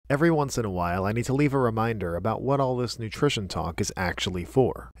Every once in a while, I need to leave a reminder about what all this nutrition talk is actually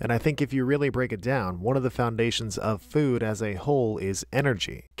for. And I think if you really break it down, one of the foundations of food as a whole is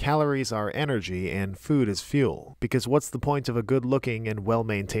energy. Calories are energy and food is fuel. Because what's the point of a good-looking and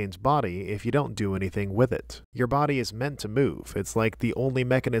well-maintained body if you don't do anything with it? Your body is meant to move. It's like the only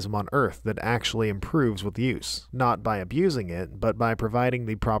mechanism on Earth that actually improves with use. Not by abusing it, but by providing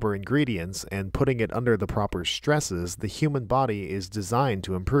the proper ingredients and putting it under the proper stresses the human body is designed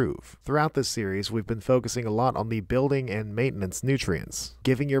to improve. Throughout this series, we've been focusing a lot on the building and maintenance nutrients,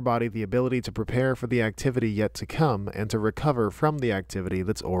 giving your body the ability to prepare for the activity yet to come and to recover from the activity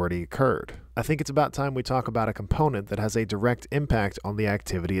that's already occurred. I think it's about time we talk about a component that has a direct impact on the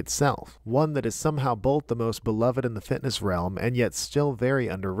activity itself, one that is somehow both the most beloved in the fitness realm and yet still very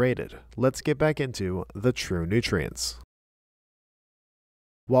underrated. Let's get back into the true nutrients.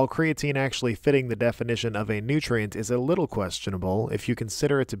 While creatine actually fitting the definition of a nutrient is a little questionable, if you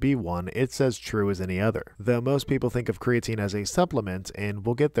consider it to be one, it's as true as any other. Though most people think of creatine as a supplement, and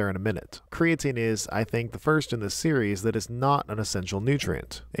we'll get there in a minute. Creatine is, I think, the first in this series that is not an essential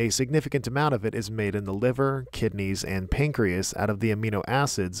nutrient. A significant amount of it is made in the liver, kidneys, and pancreas out of the amino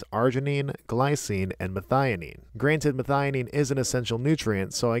acids arginine, glycine, and methionine. Granted, methionine is an essential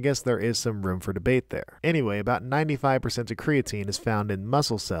nutrient, so I guess there is some room for debate there. Anyway, about 95% of creatine is found in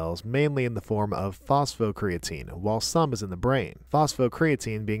muscle cells, mainly in the form of phosphocreatine, while some is in the brain.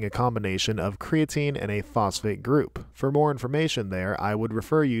 Phosphocreatine being a combination of creatine and a phosphate group. For more information there, I would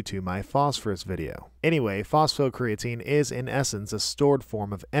refer you to my phosphorus video. Anyway, phosphocreatine is in essence a stored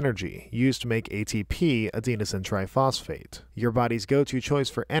form of energy, used to make ATP, adenosine triphosphate, your body's go-to choice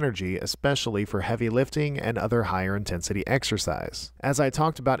for energy, especially for heavy lifting and other higher intensity exercise. As I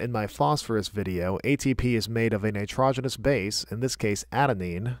talked about in my phosphorus video, ATP is made of a nitrogenous base, in this case adenine,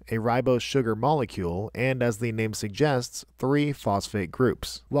 a ribose sugar molecule, and as the name suggests, 3 phosphate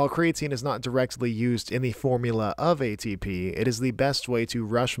groups. While creatine is not directly used in the formula of ATP, it is the best way to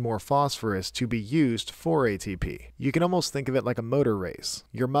rush more phosphorus to be used for ATP. You can almost think of it like a motor race.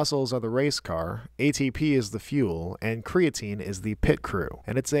 Your muscles are the race car, ATP is the fuel, and creatine is the pit crew.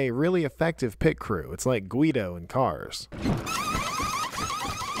 And it's a really effective pit crew. It's like Guido in Cars.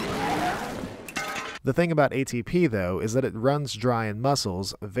 The thing about ATP, though, is that it runs dry in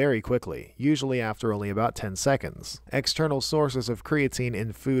muscles very quickly, usually after only about 10 seconds. External sources of creatine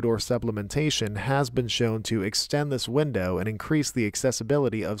in food or supplementation has been shown to extend this window and increase the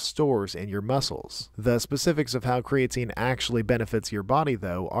accessibility of stores in your muscles. The specifics of how creatine actually benefits your body,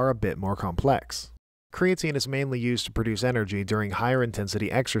 though, are a bit more complex. Creatine is mainly used to produce energy during higher intensity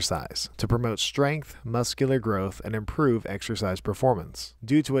exercise, to promote strength, muscular growth, and improve exercise performance.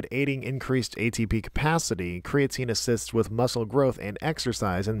 Due to it aiding increased ATP capacity, creatine assists with muscle growth and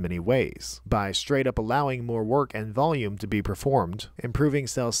exercise in many ways, by straight up allowing more work and volume to be performed, improving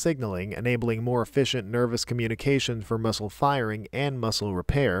cell signaling, enabling more efficient nervous communication for muscle firing and muscle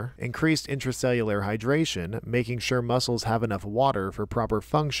repair, increased intracellular hydration, making sure muscles have enough water for proper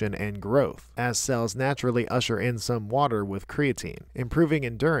function and growth, as cells naturally usher in some water with creatine, improving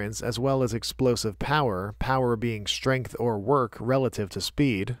endurance as well as explosive power, power being strength or work relative to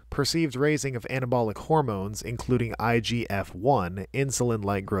speed, perceived raising of anabolic hormones including IGF-1,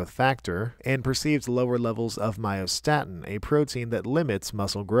 insulin-like growth factor, and perceived lower levels of myostatin, a protein that limits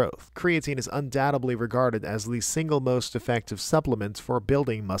muscle growth. Creatine is undoubtedly regarded as the single most effective supplement for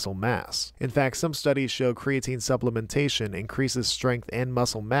building muscle mass. In fact, some studies show creatine supplementation increases strength and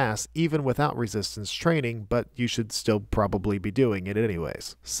muscle mass even without resistance training, but you should still probably be doing it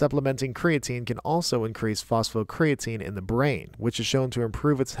anyways. Supplementing creatine can also increase phosphocreatine in the brain, which is shown to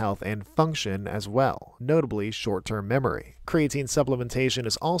improve its health and function as well, notably short-term memory. Creatine supplementation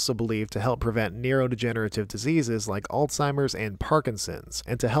is also believed to help prevent neurodegenerative diseases like Alzheimer's and Parkinson's,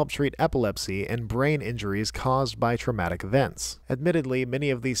 and to help treat epilepsy and brain injuries caused by traumatic events. Admittedly, many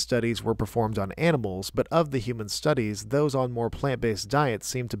of these studies were performed on animals, but of the human studies, those on more plant-based diets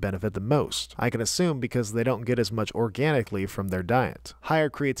seem to benefit the most. I can assume because they don't get as much organically from their diet. Higher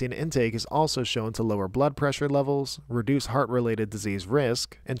creatine intake is also shown to lower blood pressure levels, reduce heart-related disease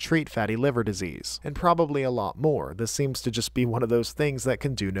risk, and treat fatty liver disease, and probably a lot more. This seems to just be one of those things that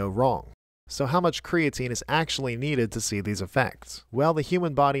can do no wrong. So how much creatine is actually needed to see these effects? Well, the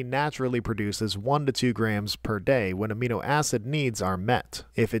human body naturally produces 1 to 2 grams per day when amino acid needs are met.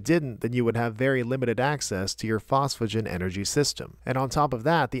 If it didn't, then you would have very limited access to your phosphagen energy system. And on top of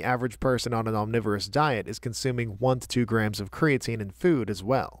that, the average person on an omnivorous diet is consuming 1 to 2 grams of creatine in food as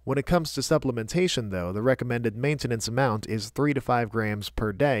well. When it comes to supplementation though, the recommended maintenance amount is 3 to 5 grams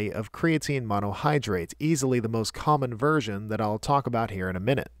per day of creatine monohydrate, easily the most common version that I'll talk about here in a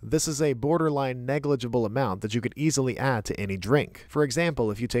minute. This is a borderline borderline negligible amount that you could easily add to any drink. For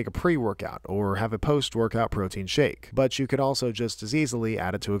example, if you take a pre-workout or have a post-workout protein shake, but you could also just as easily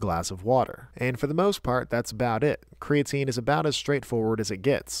add it to a glass of water. And for the most part, that's about it. Creatine is about as straightforward as it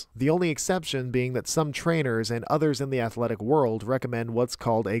gets. The only exception being that some trainers and others in the athletic world recommend what's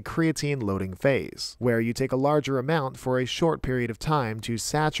called a creatine loading phase, where you take a larger amount for a short period of time to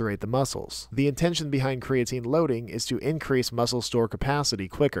saturate the muscles. The intention behind creatine loading is to increase muscle store capacity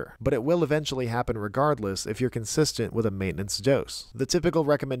quicker, but it will eventually happen regardless if you're consistent with a maintenance dose. The typical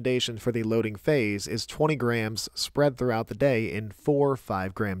recommendation for the loading phase is 20 grams spread throughout the day in 4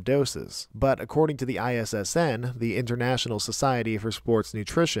 5-gram doses. But according to the ISSN, the International Society for Sports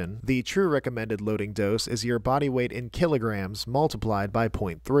Nutrition, the true recommended loading dose is your body weight in kilograms multiplied by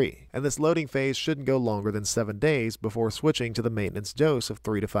 0.3. And this loading phase shouldn't go longer than 7 days before switching to the maintenance dose of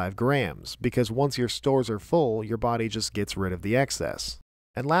 3 to 5 grams, because once your stores are full, your body just gets rid of the excess.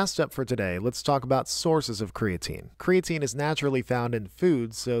 And last up for today, let's talk about sources of creatine. Creatine is naturally found in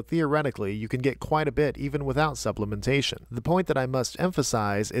foods, so theoretically you can get quite a bit even without supplementation. The point that I must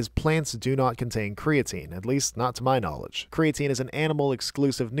emphasize is plants do not contain creatine, at least not to my knowledge. Creatine is an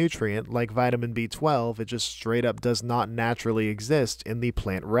animal-exclusive nutrient like vitamin B12, it just straight up does not naturally exist in the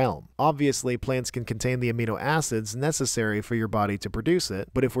plant realm. Obviously, plants can contain the amino acids necessary for your body to produce it,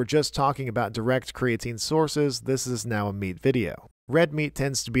 but if we're just talking about direct creatine sources, this is now a meat video. Red meat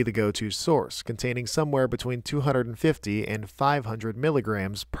tends to be the go-to source, containing somewhere between 250 and 500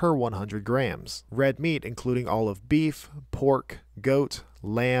 milligrams per 100 grams. Red meat including all of beef, pork, goat,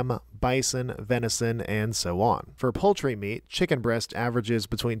 lamb, bison, venison, and so on. For poultry meat, chicken breast averages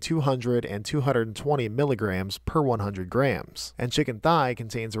between 200 and 220 milligrams per 100 grams, and chicken thigh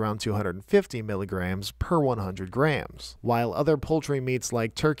contains around 250 milligrams per 100 grams, while other poultry meats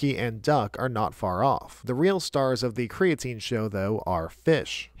like turkey and duck are not far off. The real stars of the creatine show, though, are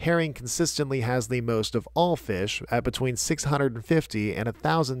fish. Herring consistently has the most of all fish at between 650 and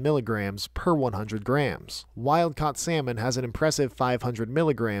 1,000 milligrams per 100 grams. Wild-caught salmon has an impressive 500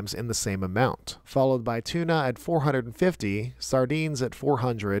 milligrams in the same amount, followed by tuna at 450, sardines at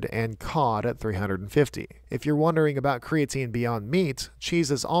 400, and cod at 350. If you're wondering about creatine beyond meat,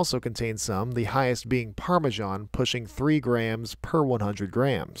 cheeses also contain some, the highest being Parmesan, pushing 3 grams per 100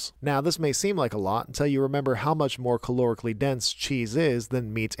 grams. Now, this may seem like a lot until you remember how much more calorically dense cheese is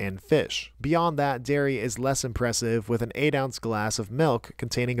than meat and fish. Beyond that, dairy is less impressive, with an 8-ounce glass of milk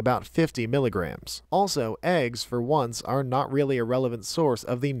containing about 50 milligrams. Also, eggs, for once, are not really a relevant source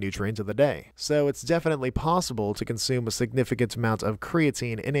of the nutrient of the day, so it's definitely possible to consume a significant amount of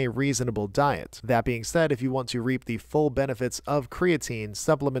creatine in a reasonable diet. That being said, if you want to reap the full benefits of creatine,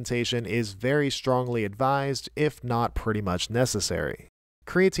 supplementation is very strongly advised, if not pretty much necessary.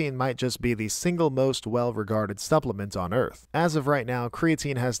 Creatine might just be the single most well-regarded supplement on Earth. As of right now,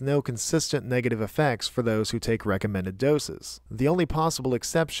 creatine has no consistent negative effects for those who take recommended doses. The only possible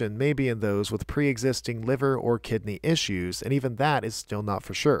exception may be in those with pre-existing liver or kidney issues, and even that is still not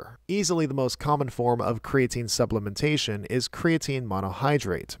for sure. Easily the most common form of creatine supplementation is creatine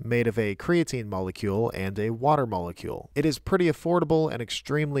monohydrate, made of a creatine molecule and a water molecule. It is pretty affordable and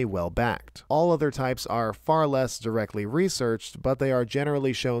extremely well-backed. All other types are far less directly researched, but they are generally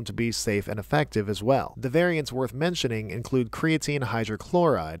shown to be safe and effective as well. The variants worth mentioning include creatine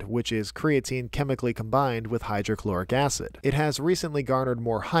hydrochloride, which is creatine chemically combined with hydrochloric acid. It has recently garnered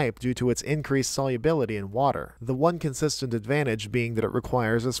more hype due to its increased solubility in water, the one consistent advantage being that it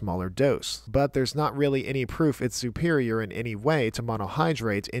requires a smaller dose. But there's not really any proof it's superior in any way to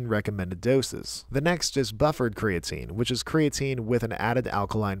monohydrate in recommended doses. The next is buffered creatine, which is creatine with an added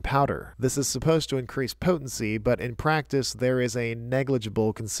alkaline powder. This is supposed to increase potency, but in practice there is a negligible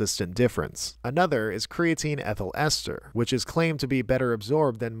consistent difference. Another is creatine ethyl ester, which is claimed to be better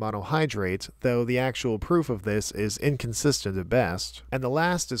absorbed than monohydrate, though the actual proof of this is inconsistent at best. And the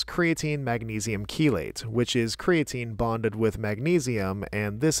last is creatine magnesium chelate, which is creatine bonded with magnesium,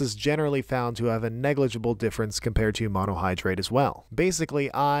 and this is generally found to have a negligible difference compared to monohydrate as well. Basically,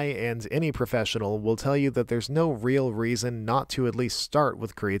 I and any professional will tell you that there's no real reason not to at least start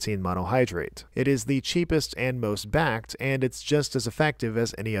with creatine monohydrate. It is the cheapest and most backed, and it's just as effective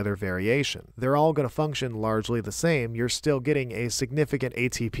as any other variation. They're all going to function largely the same. You're still getting a significant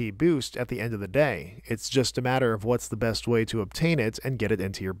ATP boost at the end of the day. It's just a matter of what's the best way to obtain it and get it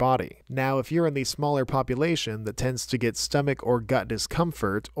into your body. Now, if you're in the smaller population that tends to get stomach or gut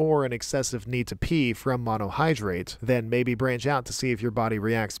discomfort or an excessive need to pee from monohydrate, then maybe branch out to see if your body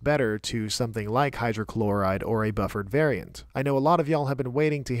reacts better to something like hydrochloride or a buffered variant. I know a lot of y'all have been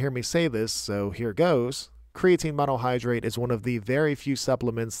waiting to hear me say this, so here goes. Creatine monohydrate is one of the very few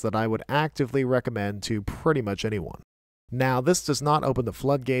supplements that I would actively recommend to pretty much anyone. Now, this does not open the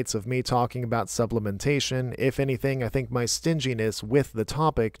floodgates of me talking about supplementation. If anything, I think my stinginess with the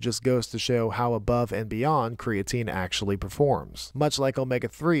topic just goes to show how above and beyond creatine actually performs. Much like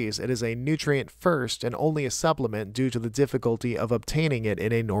omega-3s, it is a nutrient first and only a supplement due to the difficulty of obtaining it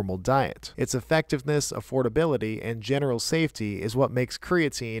in a normal diet. Its effectiveness, affordability, and general safety is what makes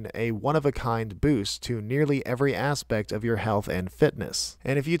creatine a one-of-a-kind boost to nearly every aspect of your health and fitness.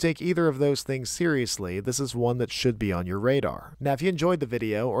 And if you take either of those things seriously, this is one that should be on your radar. Now, if you enjoyed the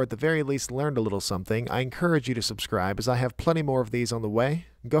video, or at the very least learned a little something, I encourage you to subscribe as I have plenty more of these on the way.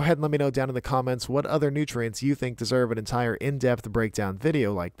 Go ahead and let me know down in the comments what other nutrients you think deserve an entire in-depth breakdown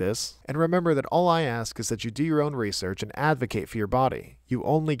video like this. And remember that all I ask is that you do your own research and advocate for your body. You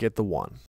only get the one.